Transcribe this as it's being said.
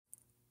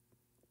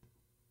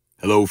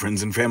Hello,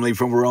 friends and family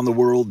from around the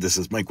world. This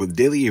is Mike with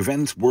Daily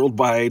Events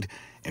Worldwide,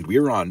 and we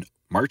are on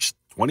March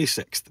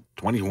 26th,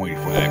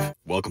 2025.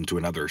 Welcome to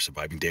another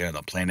surviving day on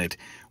the planet.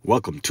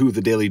 Welcome to the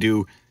Daily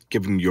Do,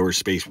 giving your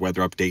space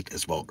weather update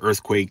as well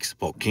earthquakes,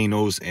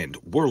 volcanoes, and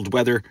world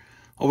weather.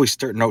 Always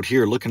starting out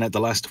here looking at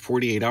the last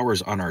 48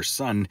 hours on our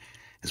sun,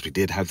 as we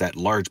did have that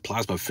large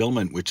plasma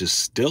filament which is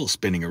still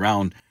spinning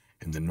around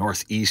in the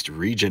northeast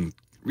region,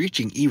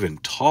 reaching even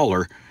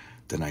taller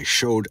than I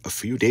showed a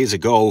few days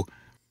ago.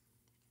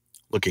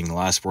 Looking the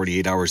last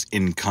 48 hours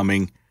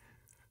incoming,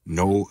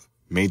 no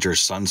major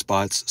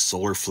sunspots,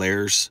 solar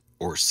flares,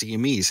 or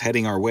CMEs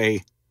heading our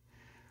way,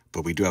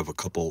 but we do have a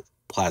couple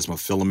plasma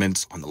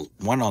filaments. On the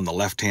one on the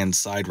left-hand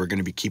side, we're going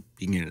to be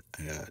keeping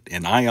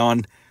an eye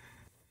on,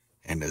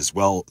 and as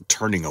well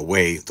turning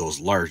away those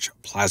large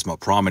plasma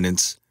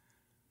prominents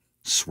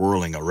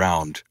swirling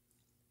around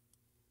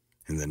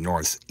in the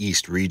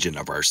northeast region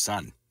of our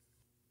sun.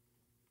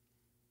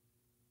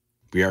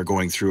 We are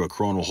going through a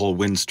coronal hole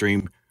wind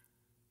stream,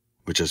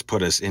 which has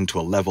put us into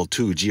a level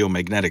 2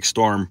 geomagnetic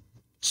storm.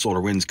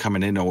 Solar winds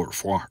coming in over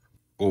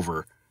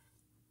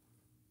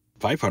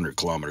 500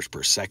 kilometers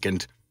per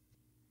second.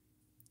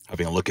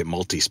 Having a look at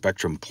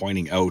multi-spectrum,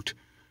 pointing out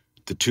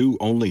the two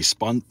only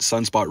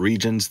sunspot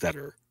regions that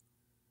are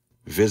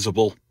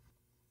visible,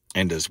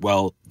 and as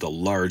well the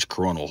large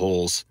coronal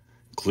holes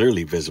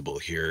clearly visible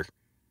here.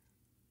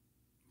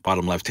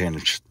 Bottom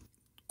left-hand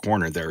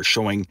corner there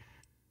showing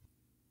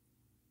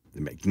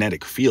the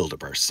magnetic field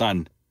of our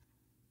sun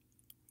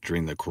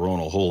during the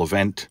coronal hole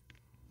event.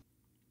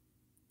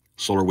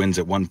 Solar winds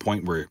at one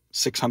point were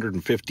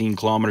 615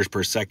 kilometers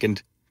per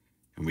second,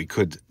 and we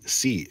could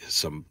see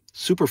some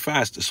super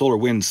fast solar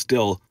winds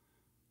still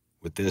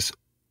with this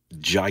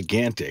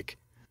gigantic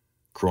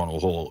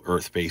coronal hole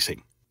Earth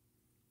facing.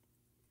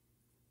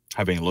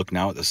 Having a look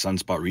now at the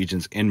sunspot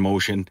regions in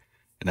motion,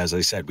 and as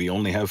I said, we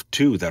only have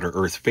two that are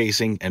Earth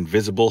facing and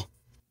visible.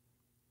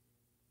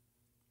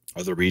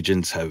 Other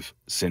regions have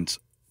since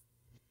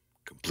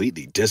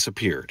completely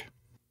disappeared.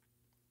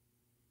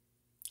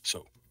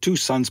 So, two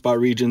sunspot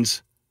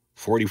regions,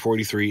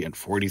 4043 and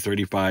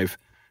 4035,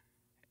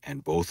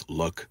 and both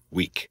look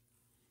weak.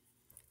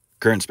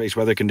 Current space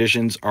weather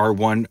conditions are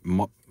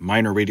 1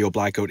 minor radio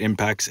blackout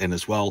impacts and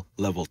as well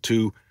level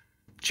 2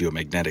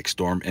 geomagnetic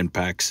storm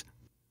impacts.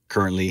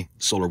 Currently,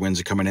 solar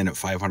winds are coming in at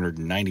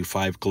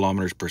 595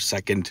 kilometers per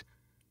second.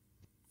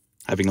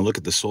 Having a look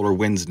at the solar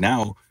winds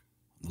now,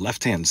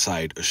 left-hand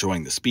side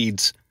showing the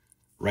speeds,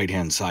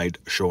 right-hand side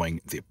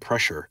showing the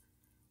pressure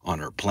on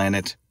our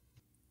planet.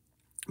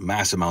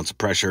 Mass amounts of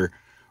pressure.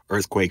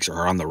 Earthquakes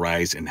are on the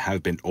rise and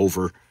have been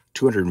over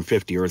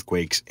 250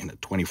 earthquakes in a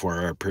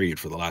 24-hour period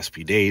for the last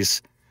few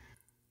days,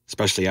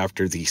 especially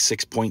after the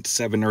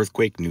 6.7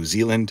 earthquake New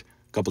Zealand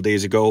a couple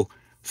days ago,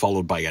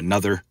 followed by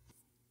another.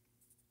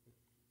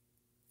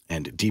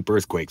 And deep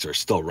earthquakes are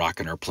still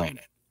rocking our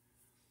planet.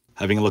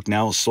 Having a look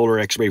now, solar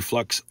X-ray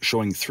flux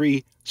showing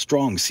 3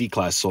 strong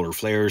C-class solar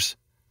flares.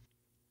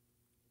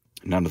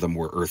 None of them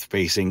were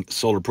Earth-facing.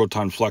 Solar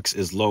proton flux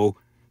is low.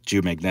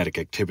 Geomagnetic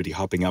activity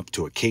hopping up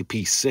to a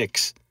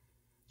KP6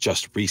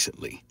 just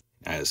recently,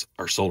 as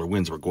our solar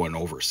winds were going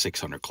over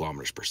 600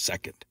 kilometers per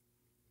second.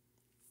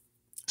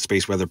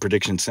 Space Weather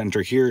Prediction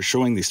Center here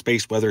showing the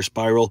space weather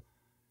spiral,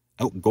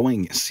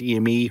 outgoing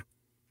CME,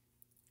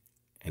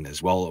 and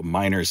as well a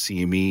minor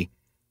CME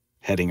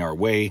heading our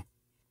way.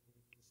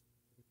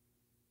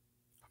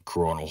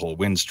 Coronal hole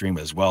wind stream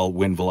as well,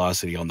 wind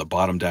velocity on the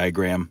bottom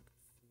diagram.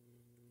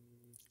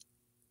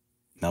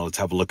 Now let's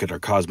have a look at our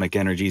cosmic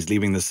energies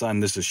leaving the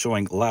sun. This is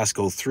showing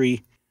LASCO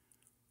 3,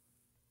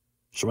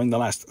 showing the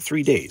last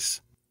 3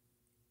 days.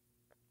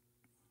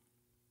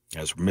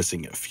 As we're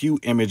missing a few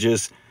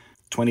images,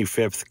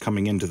 25th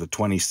coming into the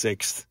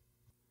 26th,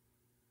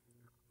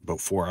 about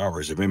 4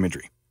 hours of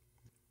imagery.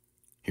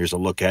 Here's a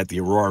look at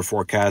the aurora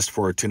forecast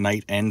for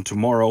tonight and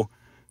tomorrow.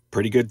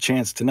 Pretty good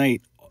chance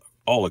tonight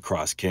all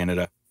across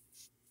Canada.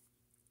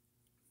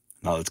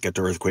 Now let's get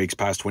to earthquakes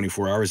past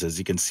 24 hours. As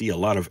you can see, a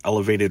lot of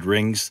elevated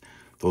rings.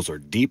 Those are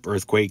deep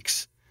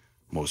earthquakes.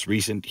 Most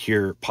recent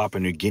here, Papua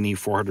New Guinea,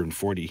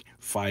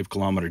 445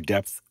 kilometer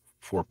depth,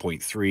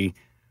 4.3.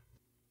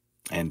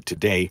 And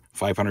today,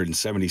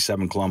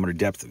 577 kilometer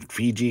depth in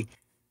Fiji,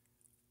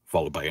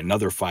 followed by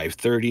another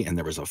 530, and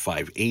there was a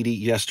 580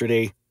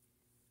 yesterday.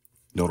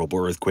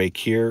 Notable earthquake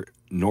here,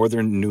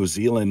 northern New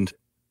Zealand,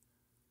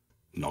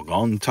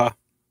 Ngonta,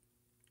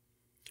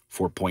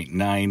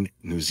 4.9,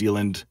 New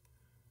Zealand,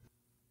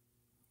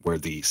 where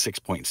the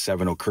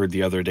 6.7 occurred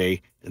the other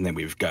day. And then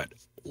we've got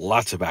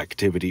lots of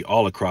activity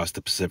all across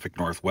the Pacific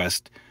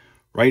Northwest,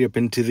 right up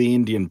into the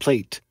Indian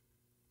Plate.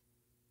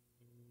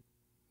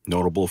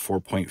 Notable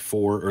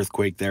 4.4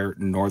 earthquake there,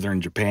 northern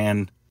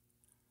Japan.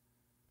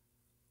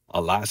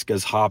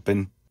 Alaska's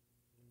hopping.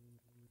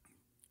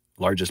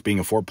 Largest being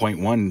a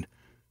 4.1,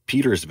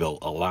 Petersville,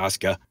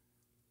 Alaska.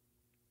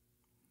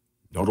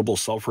 Notable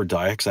sulfur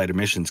dioxide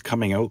emissions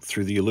coming out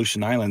through the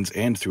Aleutian Islands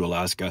and through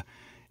Alaska,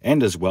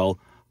 and as well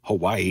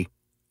Hawaii.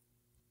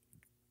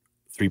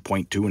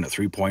 3.2 and a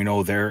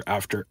 3.0 there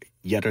after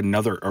yet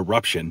another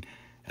eruption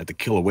at the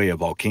Kilauea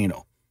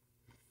Volcano.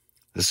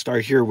 Let's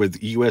start here with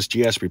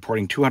USGS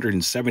reporting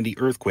 270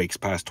 earthquakes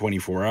past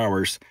 24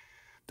 hours.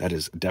 That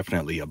is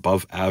definitely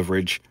above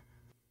average.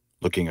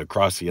 Looking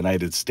across the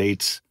United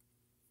States,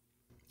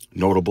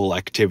 notable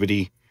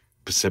activity,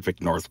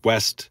 Pacific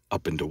Northwest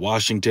up into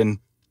Washington.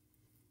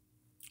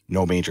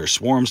 No major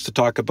swarms to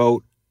talk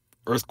about.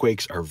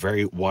 Earthquakes are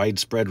very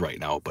widespread right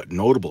now, but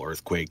notable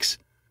earthquakes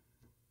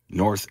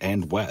north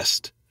and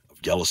west of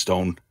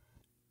Yellowstone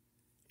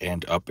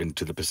and up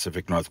into the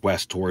Pacific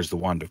Northwest towards the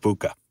Juan de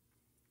Fuca.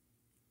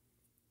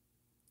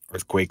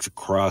 Earthquakes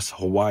across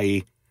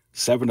Hawaii,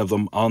 7 of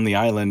them on the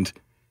island,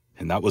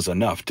 and that was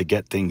enough to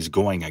get things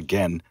going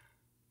again.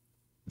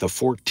 The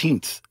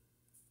 14th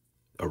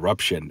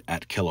eruption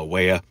at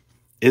Kilauea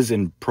is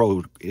in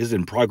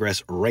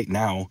progress right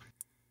now.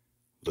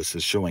 This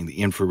is showing the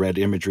infrared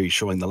imagery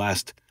showing the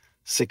last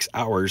 6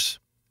 hours,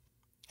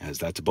 as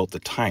that's about the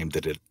time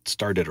that it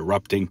started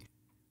erupting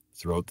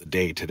throughout the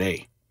day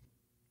today.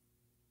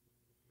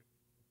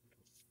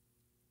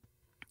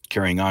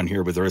 Carrying on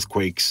here with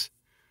earthquakes,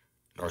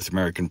 North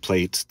American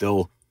plate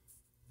still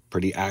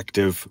pretty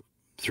active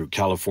through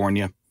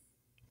California.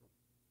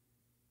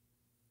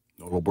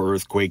 Notable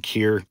earthquake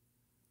here,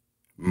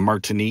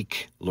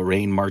 Martinique,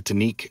 Lorraine,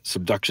 Martinique,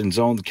 subduction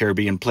zone, the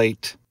Caribbean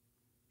plate.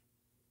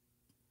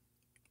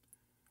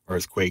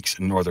 Earthquakes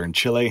in northern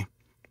Chile,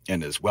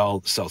 and as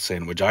well South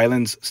Sandwich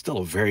Islands, still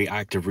a very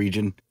active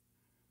region.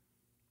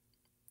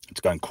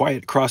 It's gone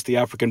quiet across the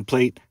African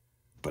plate,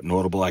 but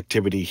notable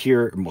activity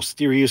here,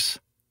 mysterious.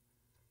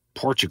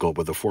 Portugal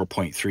with a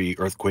 4.3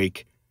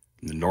 earthquake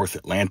in the North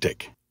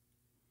Atlantic.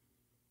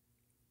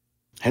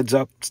 Heads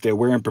up, stay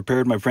aware and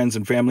prepared, my friends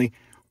and family.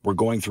 We're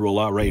going through a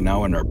lot right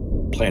now, and our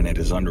planet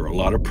is under a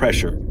lot of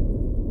pressure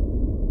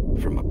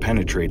from a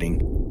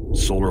penetrating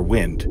solar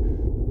wind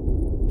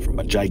from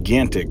a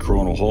gigantic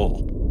coronal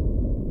hole.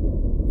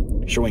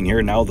 Showing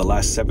here now the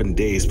last 7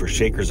 days for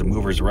shakers and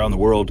movers around the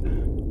world,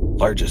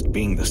 largest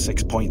being the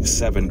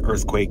 6.7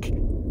 earthquake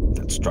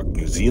that struck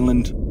New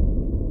Zealand,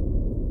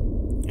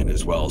 and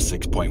as well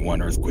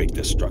 6.1 earthquake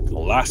that struck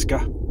Alaska.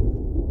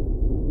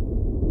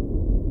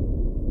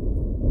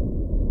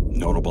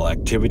 Notable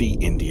activity,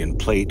 Indian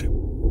plate,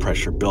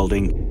 pressure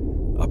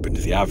building up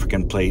into the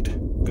African plate.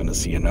 Gonna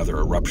see another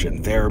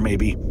eruption there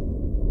maybe.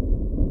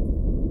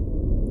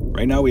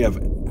 Right now we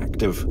have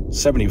active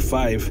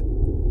 75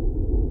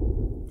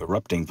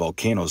 erupting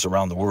volcanoes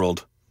around the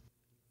world.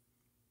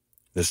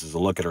 This is a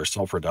look at our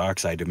sulfur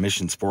dioxide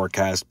emissions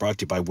forecast brought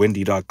to you by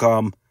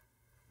windy.com,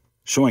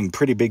 showing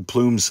pretty big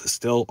plumes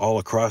still all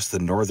across the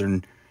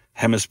northern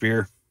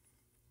hemisphere,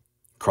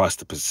 across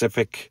the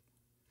Pacific,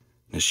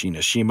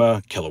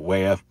 Nishima,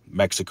 Kilauea,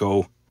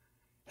 Mexico,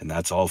 and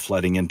that's all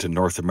flooding into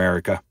North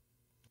America.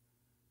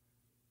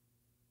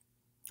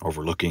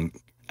 Overlooking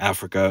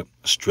Africa,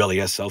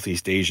 Australia,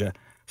 Southeast Asia,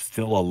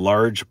 still a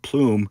large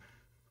plume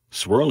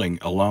swirling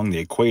along the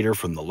equator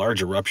from the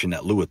large eruption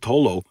at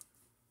Luitolo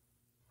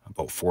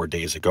about 4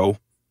 days ago.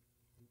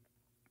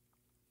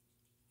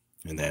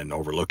 And then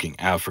overlooking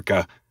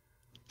Africa,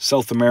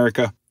 South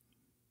America,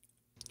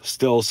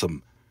 still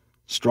some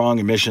strong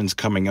emissions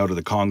coming out of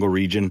the Congo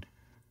region,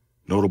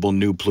 notable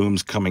new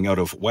plumes coming out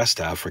of West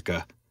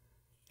Africa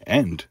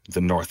and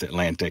the North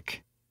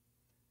Atlantic.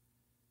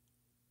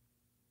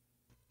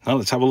 Now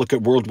let's have a look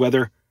at world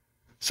weather.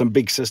 Some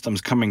big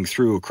systems coming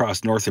through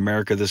across North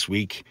America this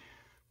week,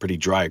 pretty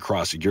dry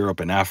across Europe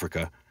and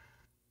Africa.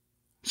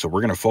 So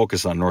we're going to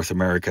focus on North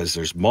America as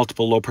there's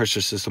multiple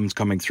low-pressure systems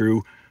coming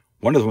through.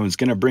 One of them is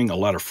going to bring a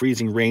lot of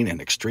freezing rain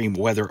and extreme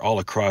weather all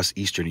across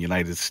eastern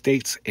United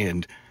States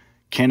and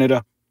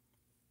Canada.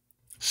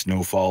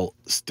 Snowfall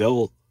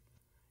still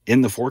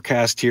in the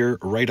forecast here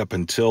right up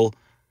until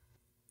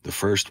the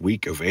first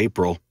week of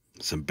April.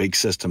 Some big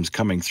systems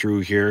coming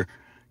through here.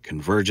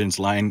 Convergence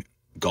line,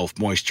 Gulf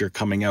moisture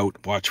coming out.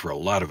 Watch for a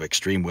lot of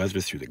extreme weather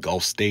through the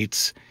Gulf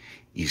states,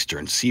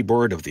 eastern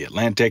seaboard of the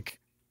Atlantic.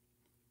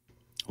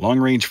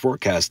 Long-range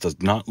forecast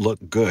does not look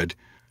good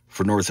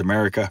for North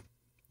America.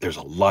 There's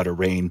a lot of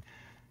rain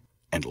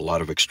and a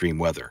lot of extreme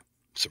weather.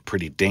 Some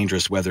pretty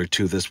dangerous weather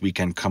too this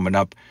weekend coming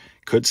up.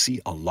 Could see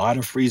a lot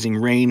of freezing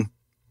rain.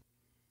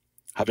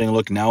 Having a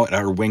look now at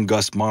our wind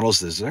gust models,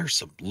 there's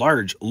some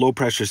large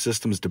low-pressure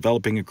systems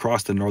developing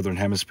across the northern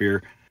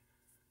hemisphere,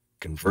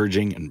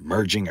 converging and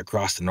merging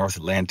across the North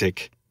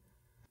Atlantic.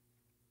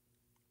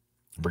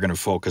 We're going to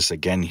focus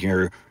again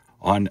here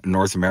on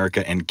North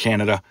America and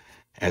Canada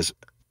as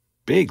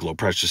big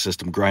low-pressure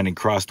system grinding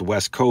across the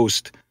west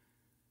coast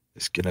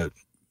is going to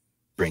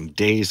bring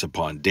days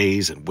upon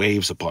days and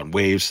waves upon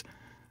waves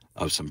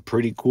of some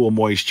pretty cool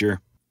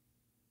moisture.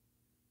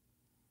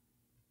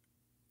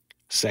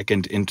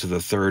 Second into the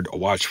third,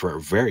 watch for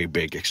a very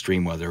big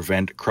extreme weather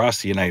event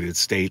across the United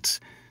States.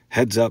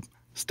 Heads up,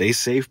 stay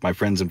safe, my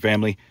friends and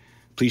family.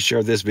 Please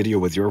share this video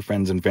with your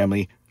friends and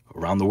family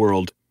around the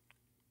world,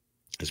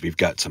 as we've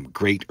got some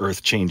great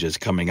earth changes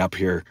coming up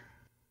here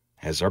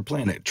as our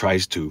planet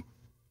tries to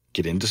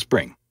get into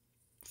spring.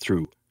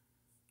 Through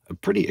a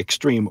pretty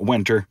extreme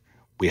winter,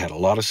 we had a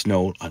lot of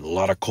snow and a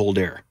lot of cold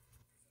air.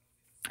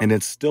 And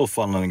it's still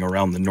funneling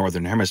around the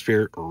northern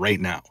hemisphere right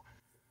now.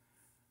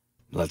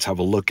 Let's have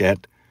a look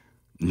at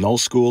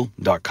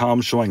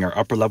nullschool.com showing our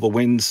upper level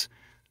winds.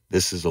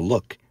 This is a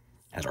look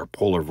at our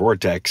polar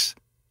vortex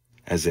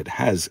as it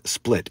has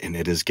split and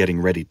it is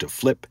getting ready to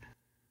flip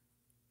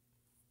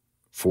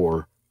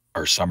for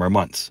our summer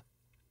months.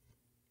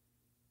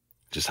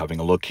 Just having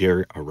a look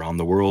here around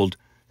the world,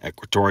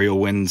 equatorial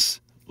winds.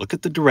 Look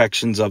at the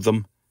directions of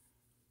them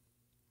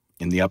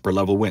in the upper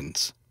level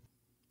winds.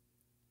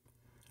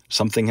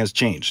 Something has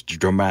changed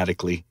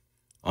dramatically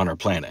on our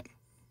planet.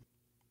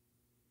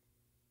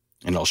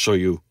 And I'll show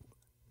you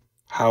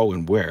how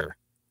and where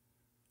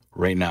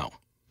right now.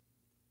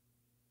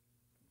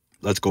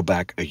 Let's go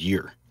back a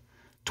year.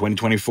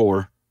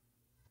 2024,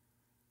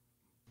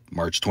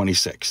 March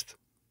 26th.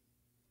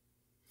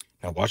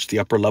 Now watch the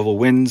upper level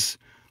winds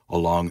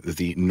along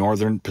the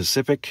northern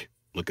Pacific.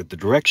 Look at the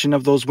direction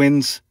of those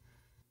winds.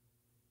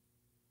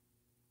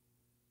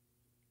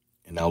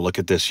 And now look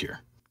at this here.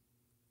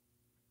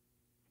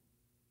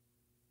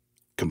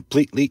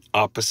 Completely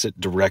opposite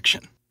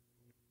direction.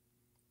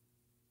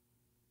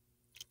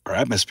 Our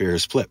atmosphere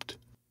is flipped.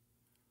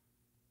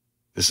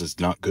 This is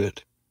not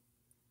good.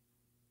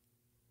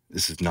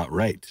 This is not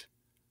right.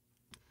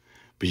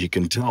 But you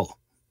can tell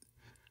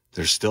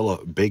there's still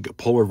a big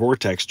polar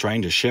vortex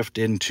trying to shift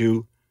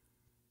into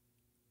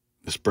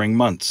the spring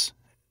months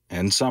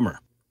and summer.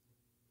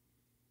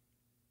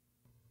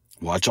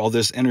 Watch all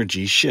this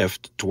energy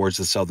shift towards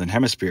the southern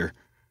hemisphere.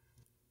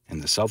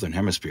 And the southern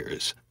hemisphere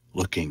is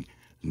looking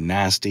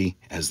nasty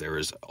as there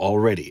is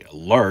already a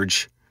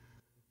large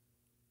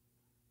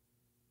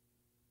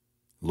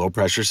low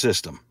pressure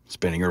system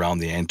spinning around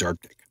the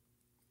Antarctic.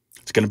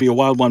 It's going to be a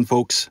wild one,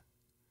 folks.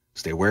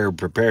 Stay aware and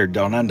prepared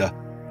down under.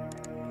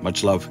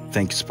 Much love.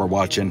 Thanks for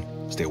watching.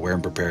 Stay aware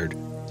and prepared.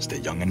 Stay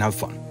young and have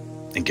fun.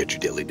 And get your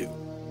daily dew.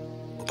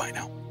 Bye-bye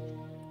now.